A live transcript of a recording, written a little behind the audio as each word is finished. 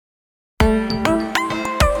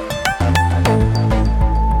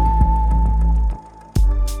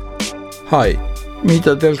Hi,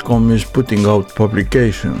 Mediadelcom is putting out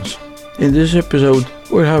publications. In this episode,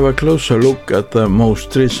 we'll have a closer look at the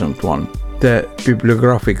most recent one, the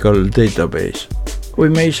bibliographical database. We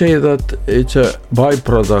may say that it's a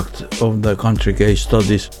byproduct of the country case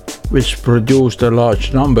studies, which produced a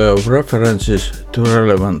large number of references to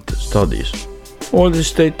relevant studies. All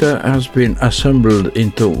this data has been assembled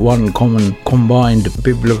into one common combined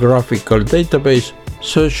bibliographical database,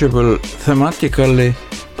 searchable thematically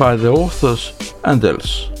by the authors and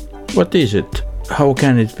else. What is it? How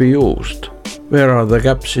can it be used? Where are the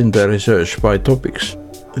gaps in the research by topics?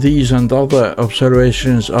 These and other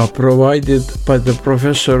observations are provided by the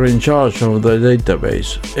professor in charge of the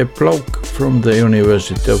database, Epp Lauk from the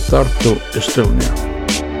University of Tartu, Estonia.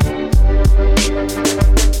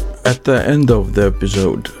 At the end of the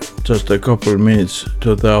episode, just a couple minutes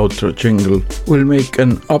to the outro jingle, we'll make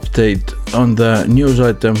an update on the news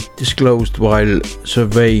item disclosed while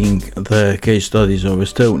surveying the case studies of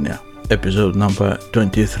Estonia, episode number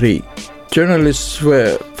 23. Journalists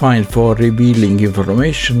were fined for revealing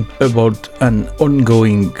information about an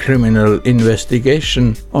ongoing criminal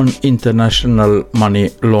investigation on international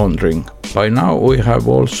money laundering. By now we have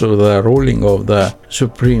also the ruling of the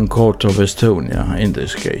Supreme Court of Estonia in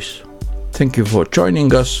this case. Thank you for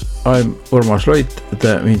joining us. I'm Urmas Loit,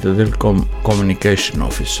 the Mediadelcom communication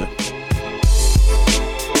officer.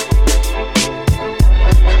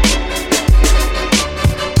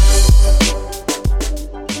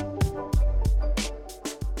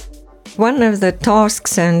 One of the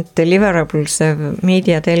tasks and deliverables of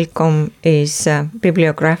Mediadelcom is a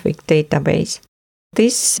bibliographic database.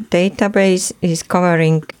 This database is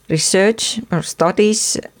covering research or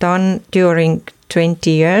studies done during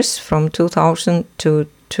 20 years from 2000 to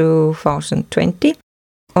 2020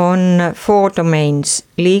 on 4 domains: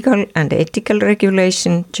 legal and ethical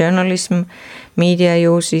regulation, journalism, media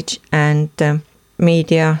usage, and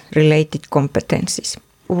media-related competencies.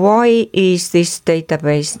 Why is this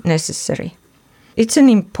database necessary? It's an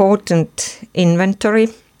important inventory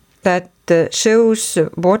that shows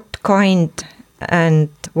what kind and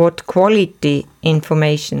what quality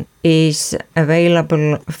information is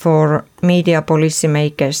available for media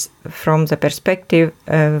policymakers from the perspective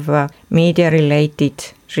of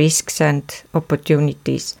media-related risks and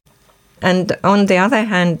opportunities. And on the other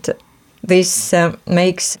hand, this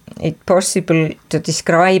makes it possible to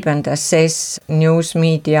describe and assess news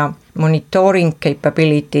media monitoring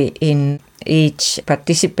capability in each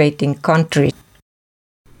participating country.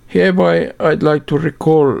 Hereby, I'd like to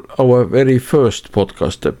recall our very first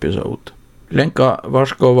podcast episode. Lenka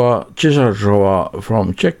Vaskova-Cesarova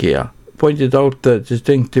from Czechia pointed out the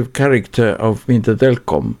distinctive character of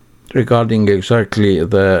Mediadelcom regarding exactly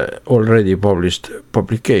the already published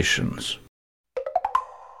publications.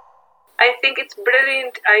 I think it's a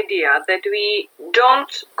brilliant idea that we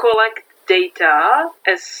don't collect data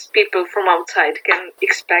as people from outside can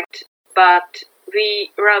expect, but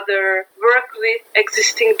we rather work with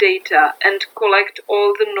existing data and collect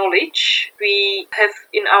all the knowledge we have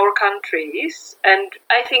in our countries. And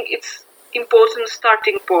I think it's important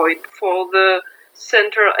starting point for the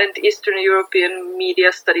Central and Eastern European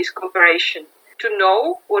Media Studies Cooperation to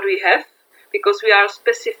know what we have, because we are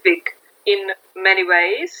specific in many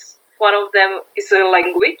ways. One of them is a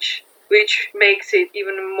language, which makes it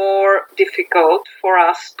even more difficult for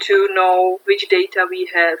us to know which data we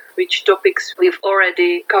have, which topics we've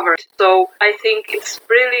already covered. So I think it's a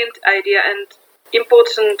brilliant idea and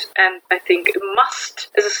important, and I think a must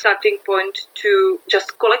as a starting point to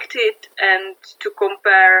just collect it and to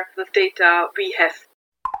compare the data we have.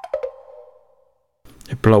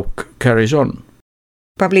 Epp Lauk carries on.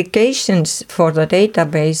 Publications for the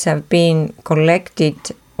database have been collected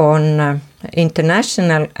on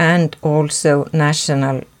international and also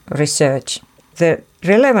national research. The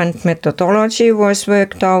relevant methodology was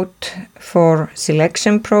worked out for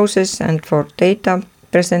selection process and for data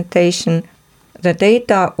presentation. The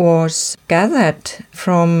data was gathered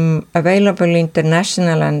from available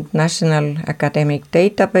international and national academic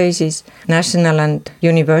databases, national and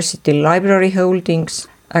university library holdings,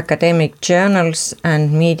 academic journals,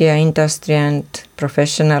 and media industry and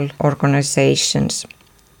professional organizations.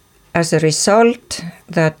 As a result,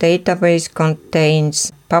 the database contains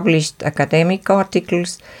published academic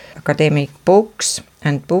articles, academic books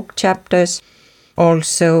and book chapters,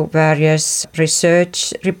 also various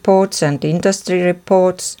research reports and industry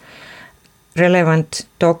reports, relevant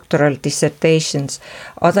doctoral dissertations.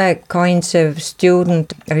 Other kinds of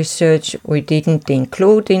student research we didn't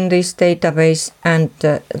include in this database, and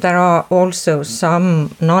there are also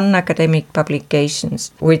some non-academic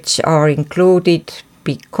publications which are included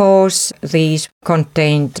because these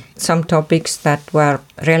contained some topics that were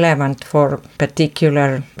relevant for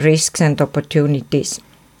particular risks and opportunities.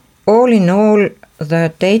 All in all,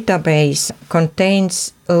 the database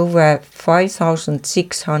contains over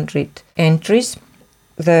 5,600 entries.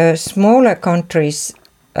 The smaller countries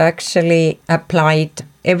actually applied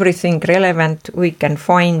everything relevant we can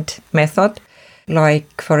find method,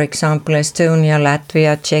 like, for example, Estonia,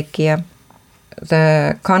 Latvia, Czechia.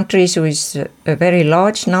 The countries with a very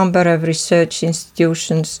large number of research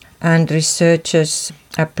institutions and researchers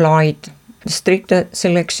applied stricter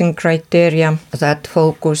selection criteria that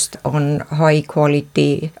focused on high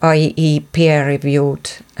quality, i.e. peer-reviewed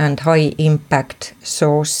and high-impact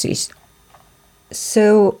sources.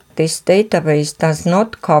 So this database does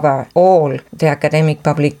not cover all the academic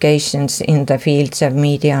publications in the fields of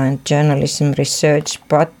media and journalism research,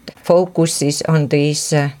 but focuses on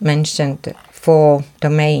these mentioned 4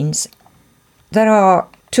 domains. There are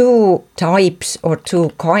 2 types or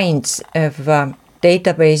 2 kinds of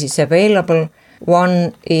databases available.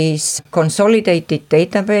 One is consolidated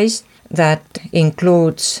database that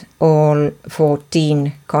includes all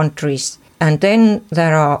 14 countries. And then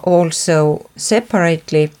there are also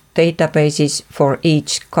separately databases for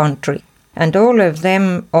each country. And all of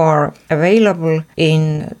them are available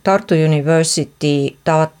in Tartu University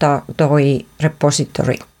DataDOI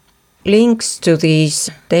repository. Links to these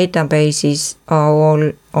databases are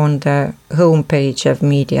all on the homepage of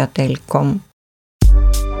Mediadelcom.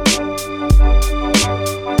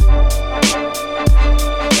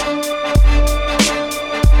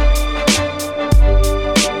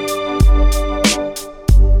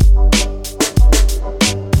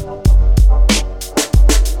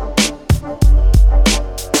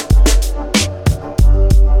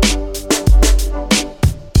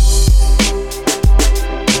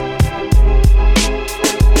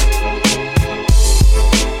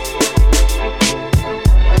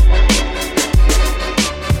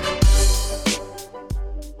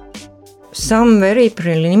 Some very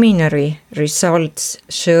preliminary results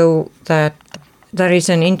show that there is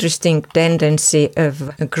an interesting tendency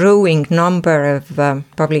of a growing number of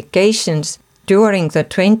publications. During the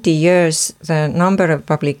 20 years, the number of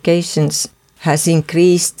publications has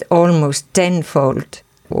increased almost tenfold,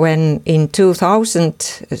 when in 2000,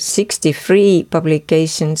 63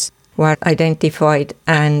 publications were identified,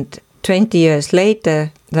 and 20 years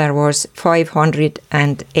later, there was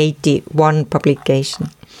 581 publications.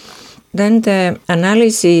 Then the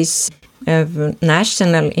analysis of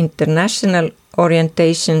national, international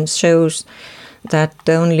orientation shows that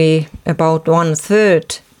only about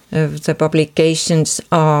 1/3 of the publications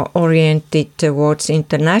are oriented towards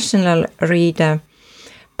international reader.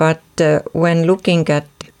 But when looking at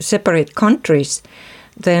separate countries,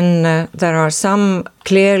 then there are some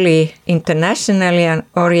clearly internationally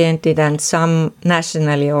oriented and some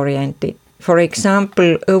nationally oriented. For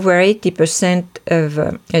example, over 80% of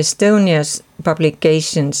Estonia's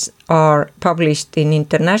publications are published in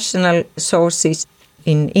international sources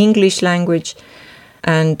in English language,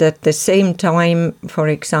 and at the same time, for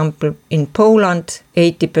example, in Poland,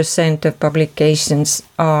 80% of publications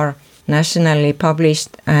are nationally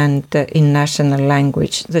published and in national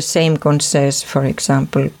language. The same concerns, for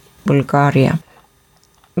example, Bulgaria.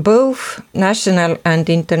 Both national and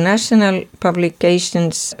international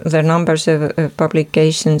publications, the numbers of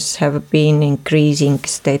publications have been increasing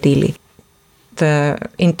steadily. The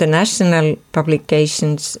international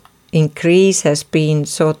publications increase has been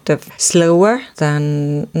sort of slower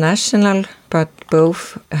than national, but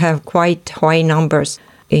both have quite high numbers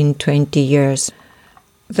in 20 years.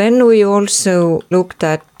 Then we also looked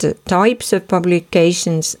at types of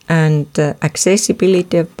publications and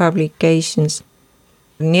accessibility of publications.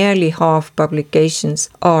 Nearly half publications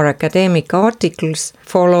are academic articles,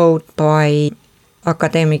 followed by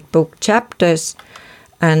academic book chapters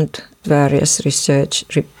and various research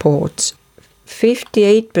reports.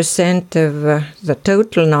 58% of the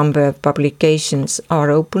total number of publications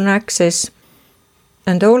are open access.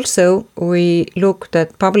 And also we looked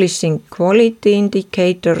at publishing quality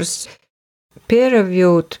indicators.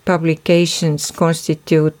 Peer-reviewed publications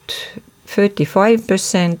constitute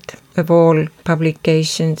 35% of all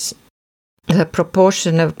publications. The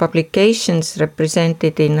proportion of publications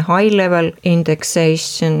represented in high-level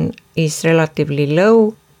indexation is relatively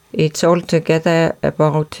low. It's altogether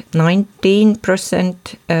about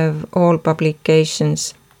 19% of all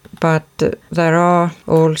publications, but there are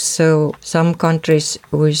also some countries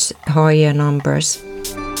with higher numbers.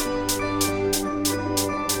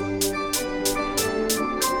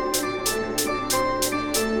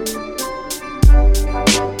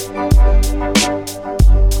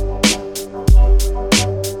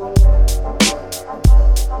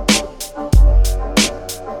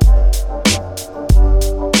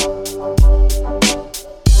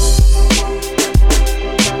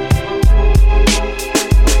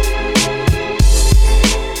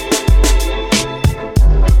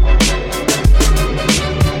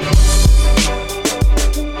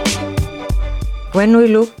 When we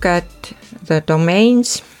look at the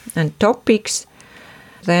domains and topics,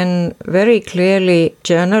 then very clearly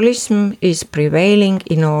journalism is prevailing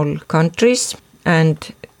in all countries, and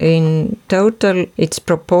in total its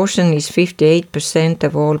proportion is 58%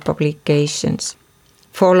 of all publications,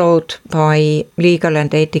 followed by legal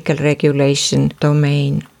and ethical regulation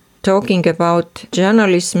domain. Talking about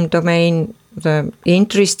journalism domain, the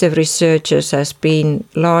interest of researchers has been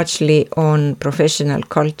largely on professional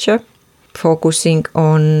culture, focusing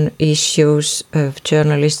on issues of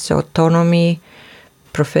journalists' autonomy,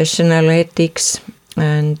 professional ethics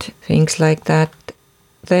and things like that.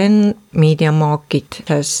 Then media market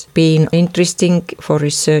has been interesting for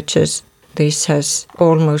researchers. This has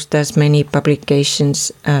almost as many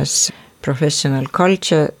publications as professional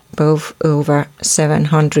culture, both over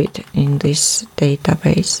 700 in this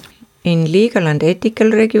database. In legal and ethical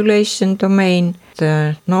regulation domain,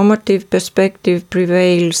 the normative perspective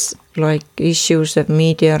prevails, like issues of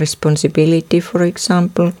media responsibility, for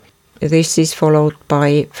example. This is followed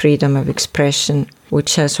by freedom of expression,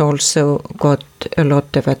 which has also got a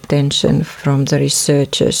lot of attention from the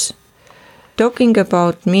researchers. Talking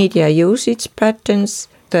about media usage patterns,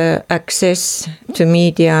 the access to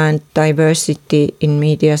media and diversity in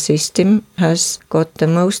media system has got the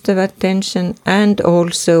most of attention, and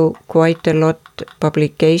also quite a lot of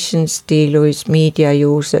publications deal with media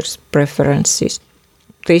users' preferences.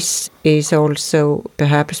 This is also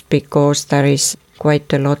perhaps because there is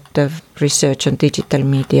quite a lot of research on digital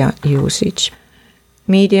media usage.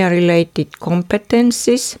 Media-related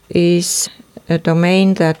competencies is a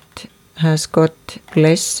domain that has got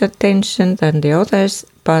less attention than the others,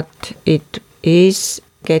 but it is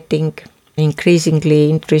getting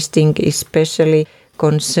increasingly interesting, especially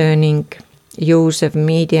concerning use of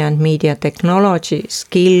media and media technology,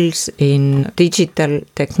 skills in digital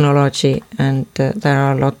technology, and there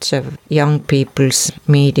are lots of young people's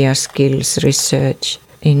media skills research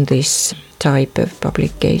in this type of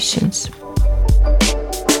publications.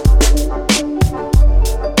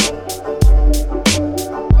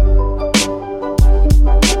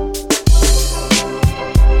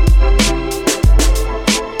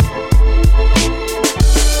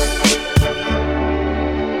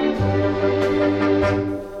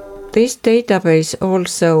 This database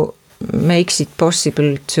also makes it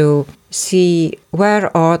possible to see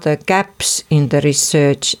where are the gaps in the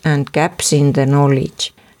research and gaps in the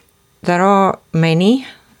knowledge. There are many,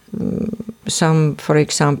 some, for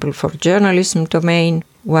example, for journalism domain,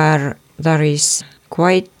 where there is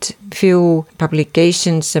quite few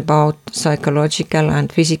publications about psychological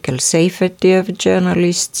and physical safety of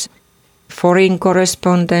journalists. Foreign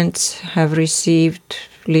correspondents have received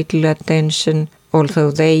little attention,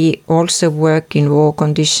 although they also work in war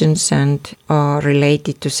conditions and are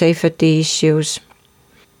related to safety issues.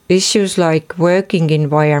 Issues like working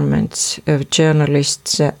environments of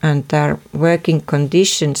journalists and their working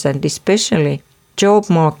conditions, and especially job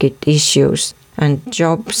market issues and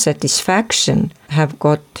job satisfaction, have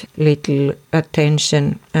got little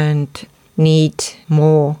attention and need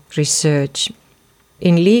more research.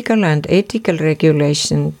 In legal and ethical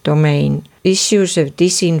regulation domain, issues of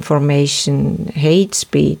disinformation, hate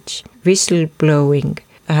speech, whistleblowing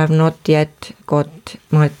have not yet got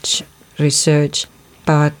much research,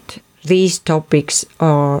 but these topics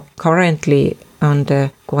are currently under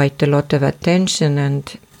quite a lot of attention,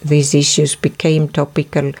 and these issues became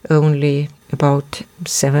topical only about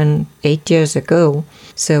 7-8 years ago,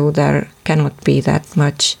 so there cannot be that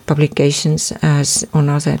much publications as on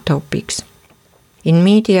other topics. In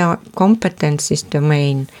media competencies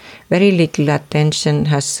domain, very little attention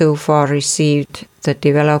has so far received the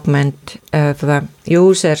development of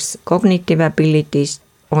users' cognitive abilities.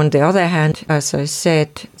 On the other hand, as I said,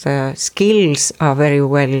 the skills are very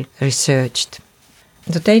well researched.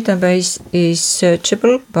 The database is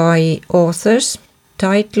searchable by authors,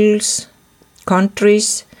 titles,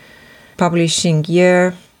 countries, publishing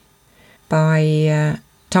year, by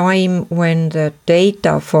time when the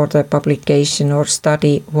data for the publication or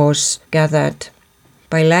study was gathered,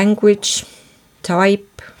 by language,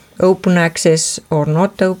 type, open access or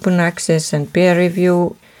not open access and peer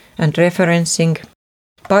review and referencing,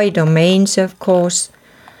 by domains of course,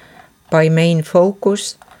 by main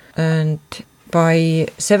focus and by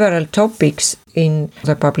several topics in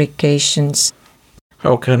the publications.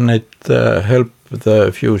 How can it help the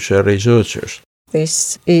future researchers?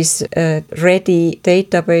 This is a ready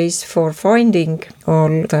database for finding all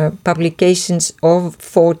the publications of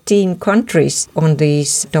 14 countries on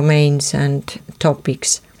these domains and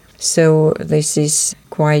topics. So this is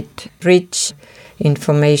quite rich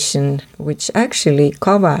information which actually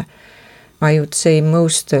cover I would say,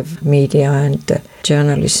 most of media and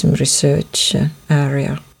journalism research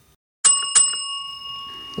area.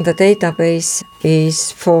 The database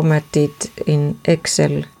is formatted in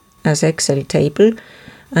Excel as Excel table,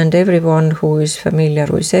 and everyone who is familiar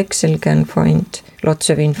with Excel can find lots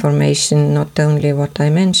of information, not only what I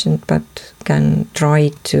mentioned, but can try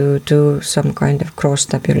to do some kind of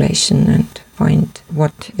cross-tabulation and find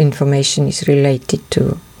what information is related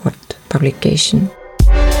to what publication.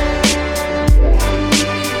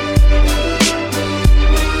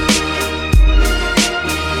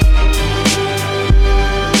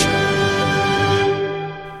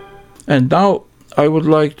 And now I would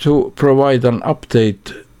like to provide an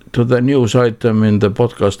update to the news item in the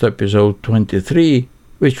podcast episode 23,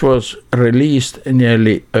 which was released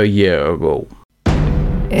nearly a year ago.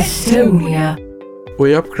 Estonia.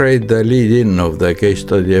 We upgrade the lead-in of the case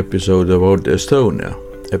study episode about Estonia,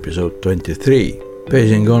 episode 23,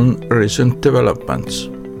 basing on recent developments.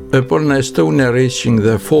 Upon Estonia reaching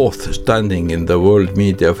the 4th standing in the World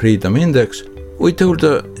Media Freedom Index, we told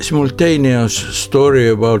a simultaneous story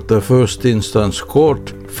about the first instance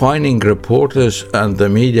court fining reporters and the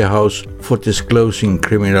media house for disclosing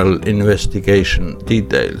criminal investigation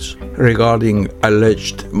details regarding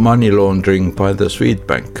alleged money laundering by the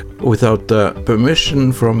Swedbank without the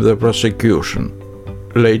permission from the prosecution.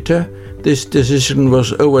 Later, this decision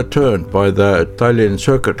was overturned by the Tallinn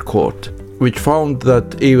Circuit Court, which found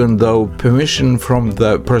that even though permission from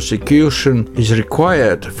the prosecution is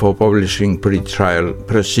required for publishing pre-trial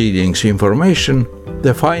proceedings information,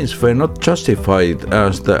 the fines were not justified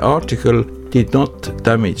as the article did not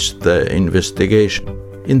damage the investigation.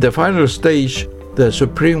 In the final stage, the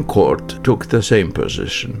Supreme Court took the same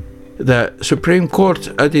position. The Supreme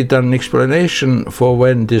Court added an explanation for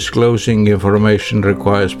when disclosing information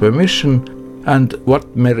requires permission and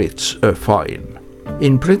what merits a fine.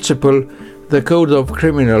 In principle, the Code of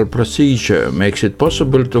Criminal Procedure makes it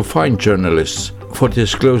possible to fine journalists for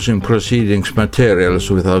disclosing proceedings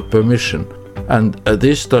materials without permission, and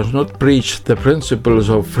this does not breach the principles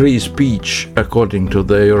of free speech according to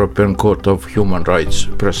the European Court of Human Rights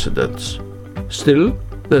precedents. Still,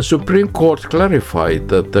 the Supreme Court clarified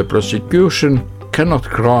that the prosecution cannot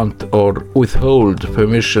grant or withhold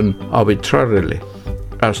permission arbitrarily.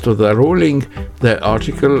 As to the ruling, the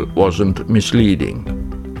article wasn't misleading.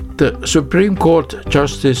 The Supreme Court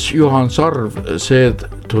Justice Juhan Sarv said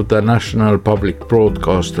to the National Public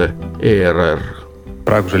Broadcaster ERR.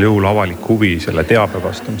 Praegusel juhul avalik huvi selle teabe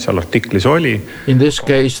vastu, mis seal artiklis oli. In this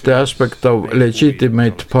case, the aspect of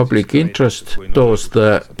legitimate public interest towards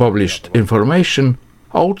the published information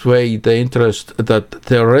outweigh the interest that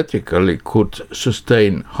theoretically could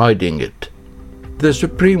sustain hiding it. The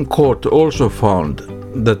Supreme Court also found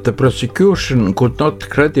that the prosecution could not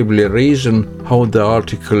credibly reason how the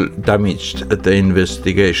article damaged the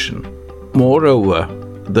investigation. Moreover,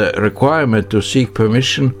 the requirement to seek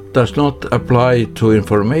permission does not apply to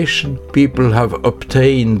information people have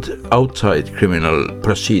obtained outside criminal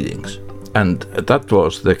proceedings, and that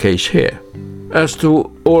was the case here. As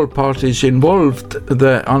to all parties involved,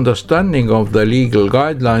 the understanding of the legal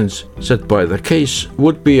guidelines set by the case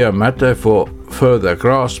would be a matter for further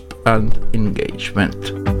grasp and engagement.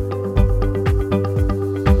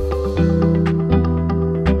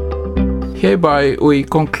 Hereby we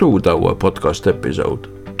conclude our podcast episode.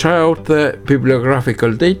 Try out the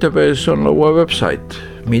bibliographical database on our website,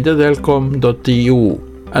 mediadelcom.eu,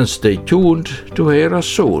 and stay tuned to hear us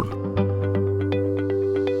soon.